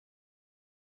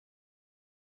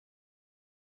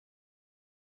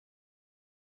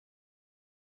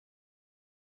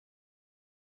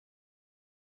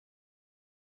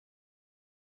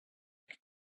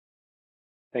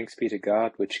Thanks be to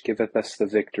God, which giveth us the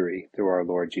victory through our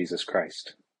Lord Jesus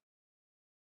Christ.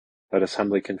 Let us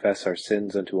humbly confess our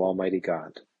sins unto Almighty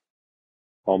God.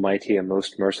 Almighty and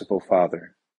most merciful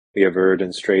Father, we have erred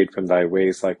and strayed from thy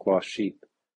ways like lost sheep.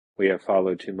 We have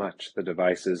followed too much the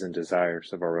devices and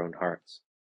desires of our own hearts.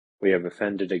 We have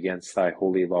offended against thy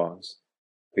holy laws.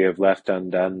 We have left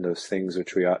undone those things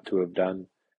which we ought to have done,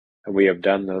 and we have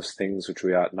done those things which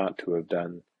we ought not to have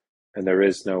done, and there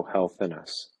is no health in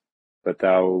us. But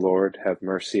thou, O Lord, have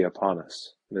mercy upon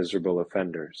us, miserable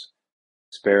offenders.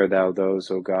 Spare thou those,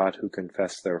 O God, who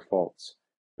confess their faults.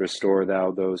 Restore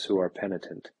thou those who are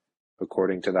penitent,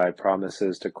 according to thy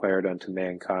promises declared unto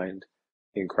mankind,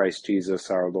 in Christ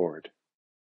Jesus our Lord.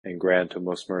 And grant, O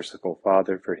most merciful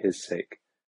Father, for his sake,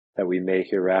 that we may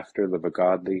hereafter live a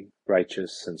godly,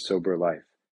 righteous, and sober life,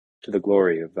 to the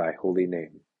glory of thy holy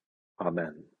name.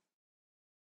 Amen.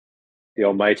 The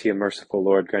Almighty and merciful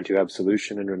Lord grant you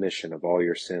absolution and remission of all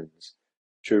your sins,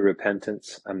 true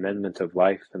repentance, amendment of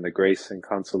life, and the grace and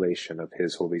consolation of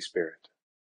his Holy Spirit.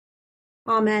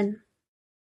 Amen.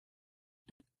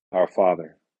 Our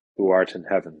Father, who art in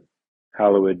heaven,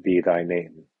 hallowed be thy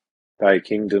name. Thy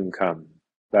kingdom come,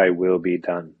 thy will be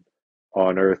done,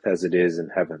 on earth as it is in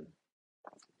heaven.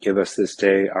 Give us this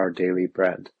day our daily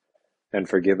bread, and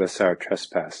forgive us our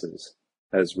trespasses,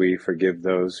 as we forgive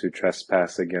those who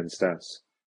trespass against us.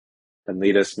 And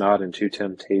lead us not into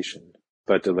temptation,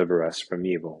 but deliver us from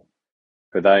evil.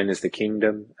 For thine is the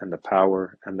kingdom, and the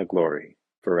power, and the glory,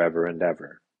 forever and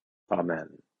ever. Amen.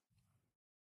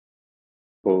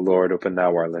 O Lord, open thou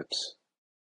our lips,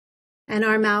 And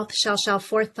our mouth shall shout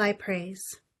forth thy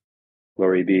praise.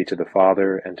 Glory be to the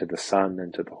Father, and to the Son,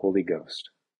 and to the Holy Ghost.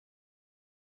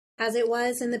 As it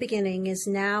was in the beginning, is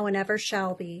now, and ever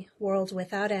shall be, world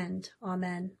without end.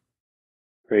 Amen.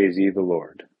 Praise ye the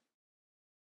Lord.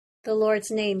 The Lord's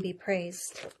name be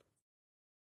praised.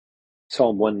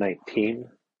 Psalm 119,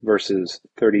 verses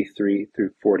 33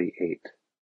 through 48.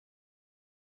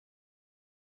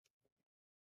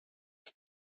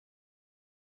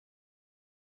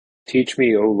 Teach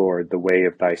me, O Lord, the way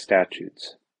of thy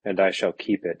statutes, and I shall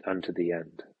keep it unto the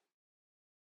end.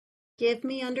 Give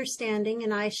me understanding,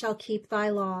 and I shall keep thy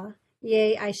law.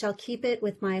 Yea, I shall keep it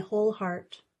with my whole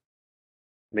heart.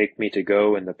 Make me to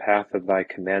go in the path of thy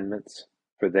commandments,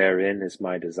 for therein is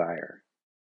my desire.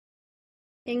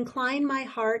 Incline my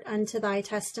heart unto thy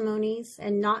testimonies,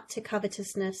 and not to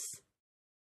covetousness.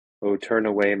 O turn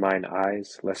away mine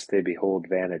eyes, lest they behold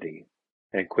vanity,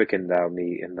 and quicken thou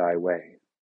me in thy way.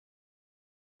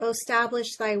 O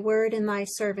establish thy word in thy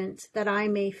servant, that I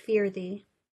may fear thee.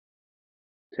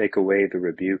 Take away the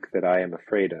rebuke that I am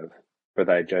afraid of, for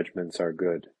thy judgments are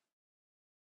good.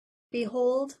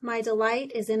 Behold, my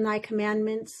delight is in thy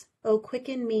commandments. O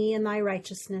quicken me in thy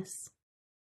righteousness.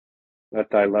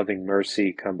 Let thy loving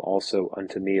mercy come also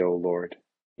unto me, O Lord,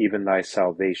 even thy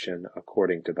salvation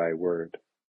according to thy word.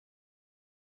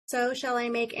 So shall I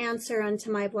make answer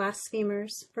unto my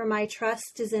blasphemers, for my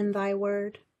trust is in thy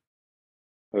word.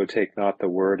 O take not the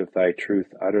word of thy truth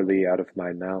utterly out of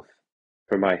my mouth,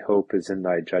 for my hope is in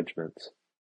thy judgments.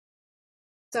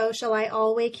 So shall I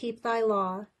always keep thy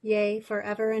law, yea, for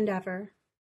ever and ever.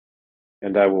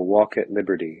 And I will walk at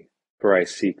liberty, for I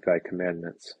seek thy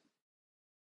commandments.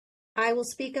 I will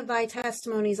speak of thy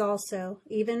testimonies also,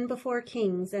 even before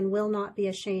kings, and will not be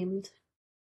ashamed.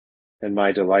 And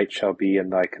my delight shall be in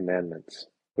thy commandments,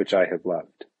 which I have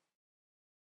loved.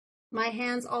 My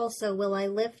hands also will I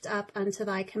lift up unto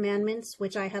thy commandments,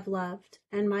 which I have loved,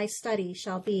 and my study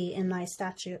shall be in thy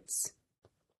statutes.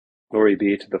 Glory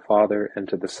be to the Father, and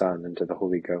to the Son, and to the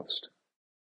Holy Ghost.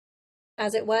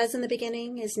 As it was in the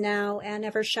beginning, is now, and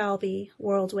ever shall be,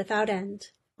 world without end.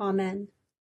 Amen.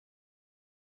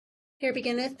 Here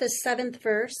beginneth the 7th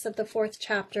verse of the 4th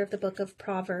chapter of the book of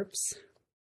Proverbs.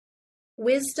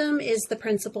 Wisdom is the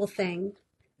principal thing.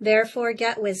 Therefore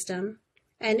get wisdom,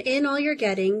 and in all your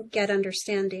getting, get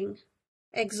understanding.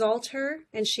 Exalt her,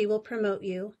 and she will promote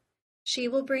you. She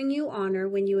will bring you honor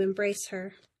when you embrace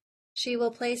her. She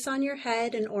will place on your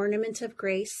head an ornament of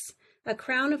grace, a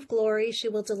crown of glory she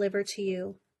will deliver to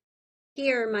you.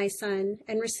 Hear, my son,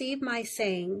 and receive my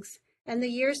sayings, and the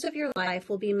years of your life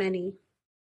will be many.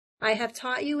 I have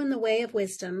taught you in the way of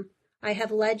wisdom. I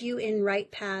have led you in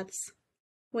right paths.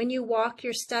 When you walk,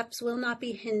 your steps will not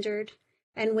be hindered,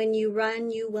 and when you run,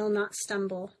 you will not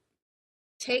stumble.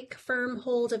 Take firm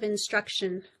hold of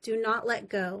instruction. Do not let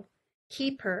go.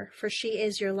 Keep her, for she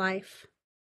is your life.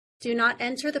 Do not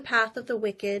enter the path of the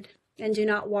wicked, and do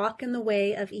not walk in the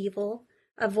way of evil.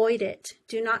 Avoid it.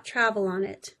 Do not travel on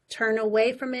it. Turn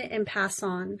away from it and pass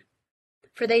on.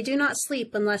 For they do not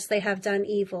sleep unless they have done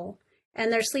evil,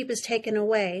 and their sleep is taken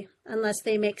away, unless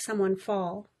they make someone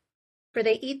fall. For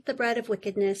they eat the bread of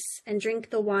wickedness and drink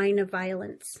the wine of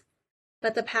violence.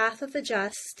 But the path of the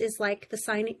just is like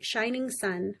the shining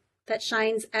sun, that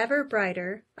shines ever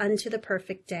brighter unto the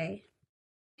perfect day.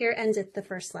 Here endeth the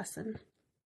first lesson.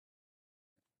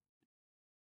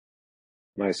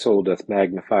 My soul doth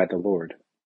magnify the Lord,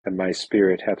 and my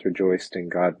spirit hath rejoiced in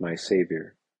God my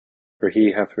Saviour. For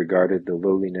he hath regarded the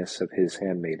lowliness of his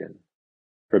handmaiden.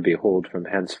 For behold, from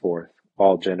henceforth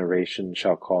all generations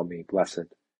shall call me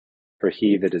blessed. For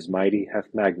he that is mighty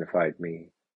hath magnified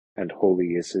me, and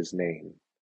holy is his name.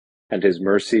 And his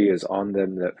mercy is on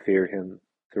them that fear him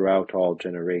throughout all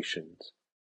generations.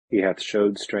 He hath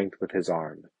showed strength with his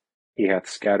arm. He hath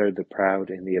scattered the proud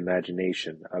in the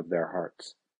imagination of their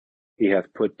hearts. He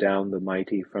hath put down the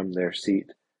mighty from their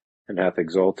seat, and hath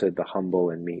exalted the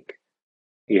humble and meek.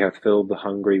 He hath filled the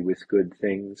hungry with good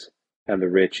things, and the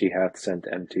rich he hath sent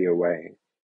empty away.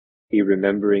 He,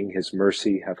 remembering his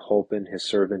mercy, hath holpen his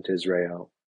servant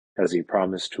Israel, as he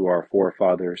promised to our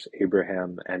forefathers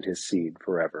Abraham and his seed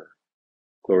forever.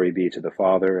 Glory be to the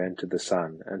Father, and to the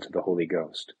Son, and to the Holy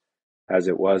Ghost, as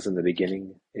it was in the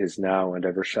beginning, is now, and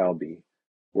ever shall be,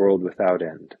 world without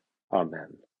end.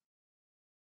 Amen.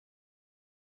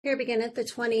 Here beginneth the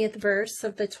 20th verse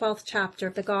of the 12th chapter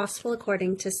of the Gospel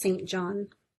according to St. John.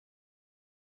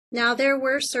 Now there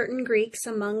were certain Greeks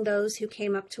among those who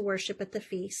came up to worship at the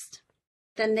feast.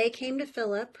 Then they came to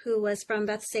Philip, who was from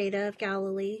Bethsaida of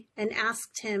Galilee, and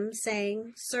asked him,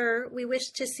 saying, Sir, we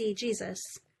wish to see Jesus.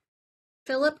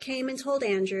 Philip came and told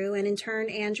Andrew, and in turn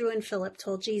Andrew and Philip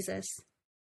told Jesus.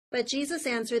 But Jesus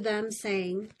answered them,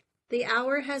 saying, The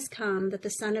hour has come that the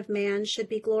Son of Man should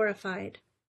be glorified.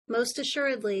 Most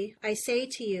assuredly, I say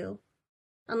to you,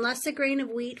 unless a grain of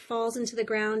wheat falls into the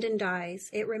ground and dies,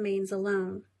 it remains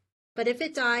alone. But if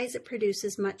it dies, it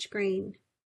produces much grain.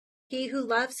 He who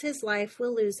loves his life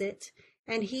will lose it,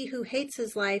 and he who hates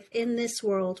his life in this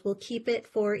world will keep it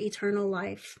for eternal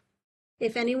life.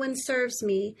 If anyone serves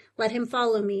me, let him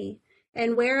follow me,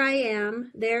 and where I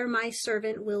am, there my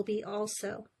servant will be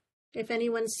also. If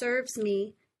anyone serves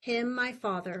me, him my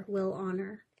Father will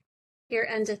honor. Here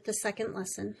endeth the second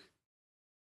lesson.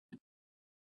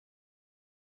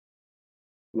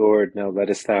 Lord, now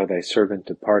lettest thou thy servant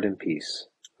depart in peace,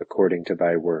 according to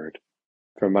thy word.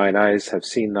 For mine eyes have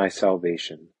seen thy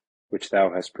salvation, which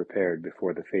thou hast prepared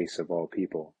before the face of all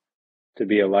people, to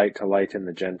be a light to lighten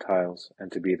the Gentiles,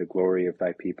 and to be the glory of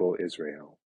thy people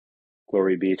Israel.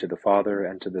 Glory be to the Father,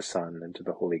 and to the Son, and to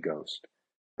the Holy Ghost,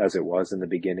 as it was in the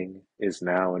beginning, is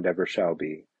now, and ever shall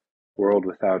be, world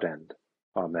without end.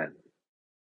 Amen.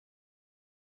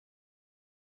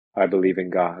 I believe in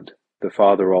God, the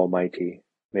Father Almighty,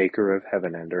 maker of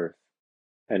heaven and earth,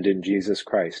 and in Jesus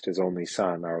Christ, his only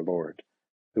Son, our Lord,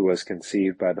 who was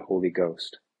conceived by the Holy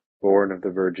Ghost, born of the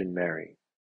Virgin Mary,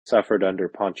 suffered under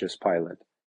Pontius Pilate,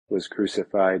 was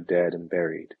crucified, dead, and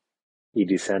buried. He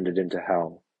descended into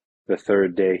hell. The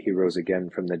third day he rose again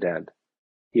from the dead.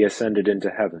 He ascended into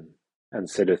heaven, and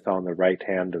sitteth on the right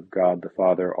hand of God the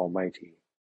Father Almighty.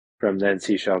 From thence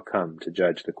he shall come to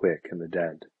judge the quick and the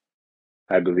dead.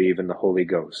 I believe in the Holy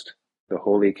Ghost, the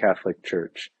Holy Catholic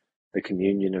Church, the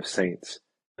communion of saints,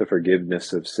 the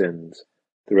forgiveness of sins,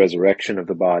 the resurrection of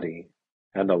the body,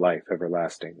 and the life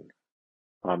everlasting.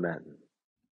 Amen.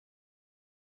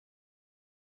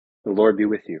 The Lord be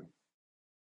with you.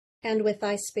 And with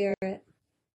thy spirit.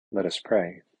 Let us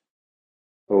pray.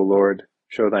 O Lord,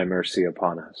 show thy mercy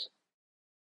upon us.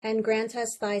 And grant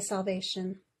us thy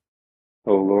salvation.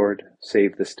 O Lord,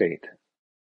 save the state.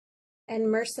 And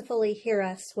mercifully hear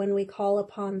us when we call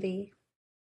upon thee.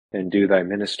 Endue thy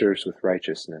ministers with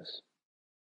righteousness.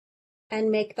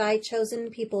 And make thy chosen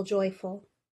people joyful.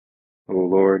 O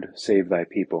Lord, save thy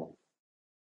people.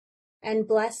 And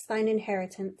bless thine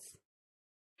inheritance.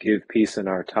 Give peace in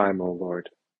our time, O Lord.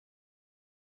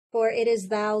 For it is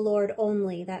thou, Lord,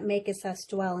 only that makest us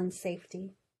dwell in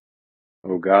safety.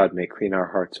 O God, make clean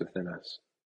our hearts within us.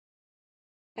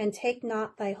 And take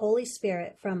not thy Holy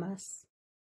Spirit from us.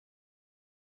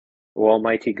 O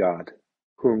Almighty God,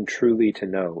 whom truly to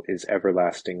know is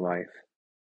everlasting life,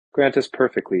 grant us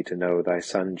perfectly to know thy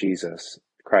Son Jesus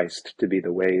Christ to be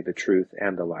the way, the truth,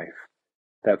 and the life,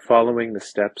 that following the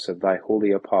steps of thy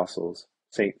holy apostles,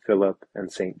 St. Philip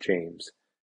and St. James,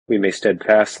 we may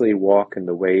steadfastly walk in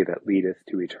the way that leadeth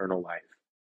to eternal life,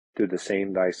 through the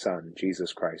same thy Son,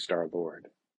 Jesus Christ our Lord.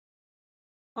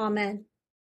 Amen.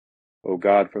 O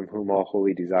God, from whom all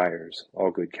holy desires,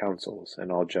 all good counsels,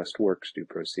 and all just works do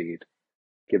proceed,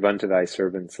 give unto thy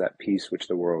servants that peace which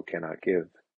the world cannot give,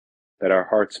 that our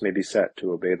hearts may be set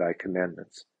to obey thy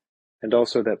commandments, and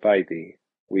also that by thee,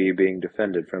 we, being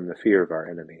defended from the fear of our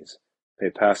enemies, may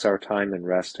pass our time in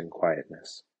rest and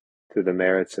quietness, through the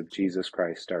merits of Jesus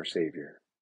Christ our Saviour.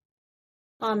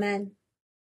 Amen.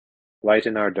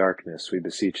 Lighten our darkness, we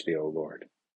beseech thee, O Lord,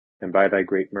 and by thy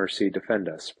great mercy defend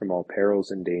us from all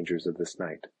perils and dangers of this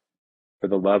night, for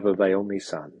the love of thy only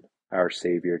Son, our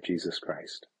Saviour Jesus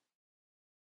Christ.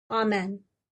 Amen.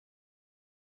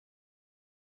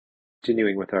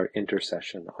 Continuing with our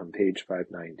intercession on page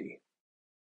 590.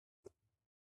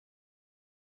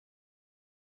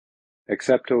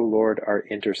 Accept, O Lord, our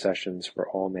intercessions for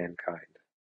all mankind.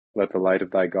 Let the light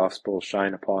of thy gospel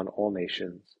shine upon all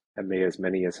nations, and may as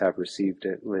many as have received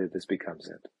it live as becomes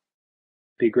it.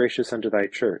 Be gracious unto thy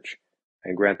church,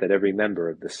 and grant that every member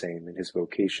of the same in his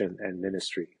vocation and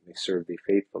ministry may serve thee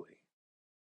faithfully.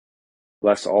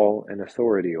 Bless all in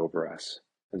authority over us,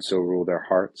 and so rule their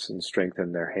hearts and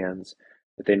strengthen their hands,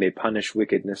 that they may punish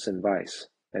wickedness and vice,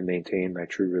 and maintain thy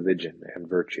true religion and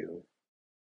virtue.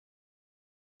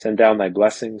 Send down thy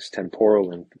blessings,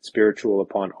 temporal and spiritual,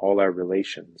 upon all our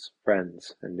relations,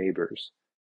 friends, and neighbors.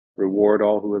 Reward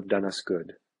all who have done us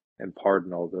good, and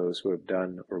pardon all those who have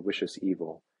done or wish us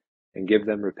evil, and give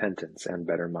them repentance and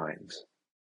better minds.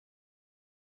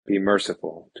 Be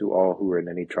merciful to all who are in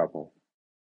any trouble.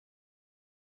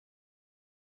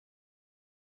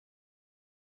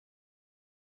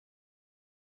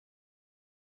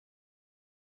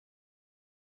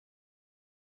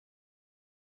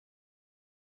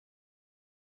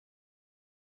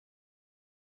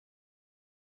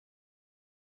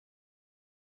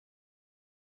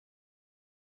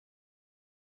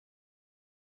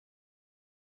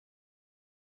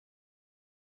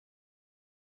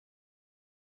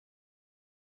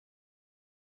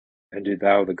 And do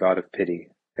thou, the God of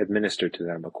pity, administer to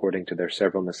them according to their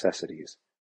several necessities,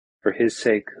 for his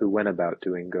sake who went about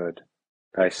doing good,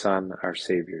 thy Son, our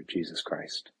Saviour, Jesus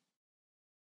Christ.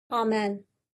 Amen.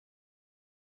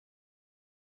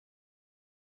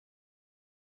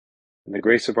 And the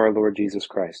grace of our Lord Jesus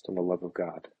Christ, and the love of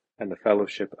God, and the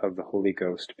fellowship of the Holy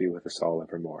Ghost be with us all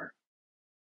evermore.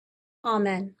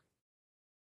 Amen.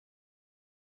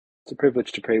 It's a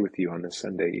privilege to pray with you on this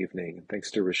Sunday evening, and thanks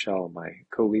to Rochelle, my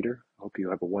co-leader. I hope you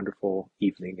have a wonderful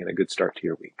evening and a good start to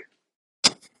your week.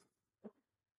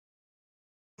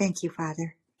 Thank you,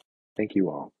 Father. Thank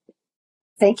you all.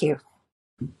 Thank you.